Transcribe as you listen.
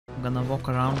I'm gonna walk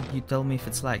around, you tell me if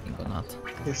it's lagging or not.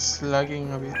 It's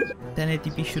lagging a bit.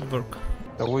 1080p should work.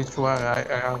 So which one? I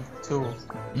have two.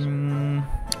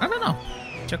 I don't know.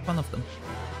 Check one of them.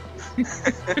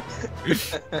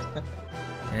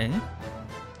 Okay.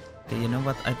 Okay, you know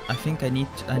what? I think I need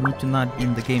to not be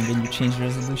in the game when you change the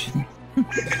resolution. You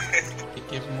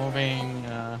keep moving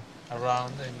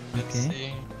around and let's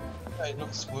see. It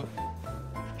looks good.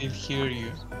 He'll hear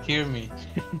you. Hear me.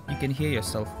 You can hear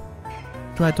yourself.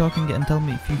 Try talking and tell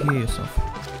me if you hear yourself.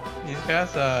 It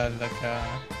has like a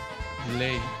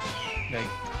delay, like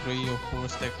 3 or 4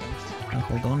 seconds.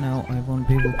 Hold on, now I won't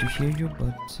be able to hear you,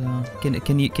 but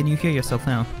can you hear yourself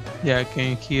now? Yeah, I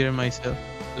can hear myself.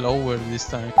 Lower this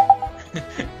time.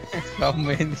 How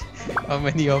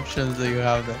many options do you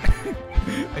have there?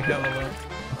 I have a lot.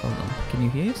 Hold on, can you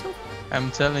hear yourself?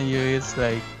 I'm telling you, it's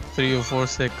like 3 or 4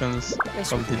 seconds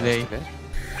of delay.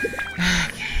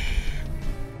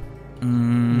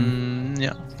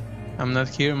 Yeah, I'm not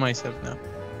hearing myself now.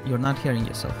 You're not hearing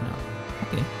yourself now.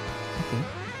 Okay, okay,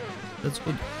 that's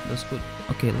good. That's good.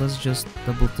 Okay, let's just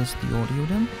double test the audio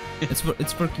then. It's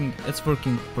working. It's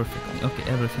working perfectly. Okay,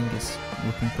 everything is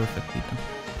working perfectly then.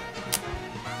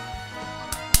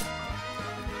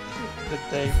 The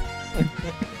tape.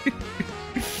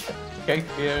 Can't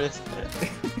hear it.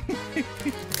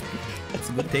 That's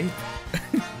a good tape.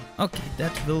 Okay,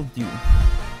 that will do.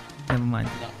 Never mind.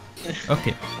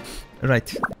 Okay,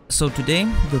 right. So today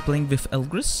we're playing with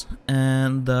Elgris,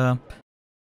 and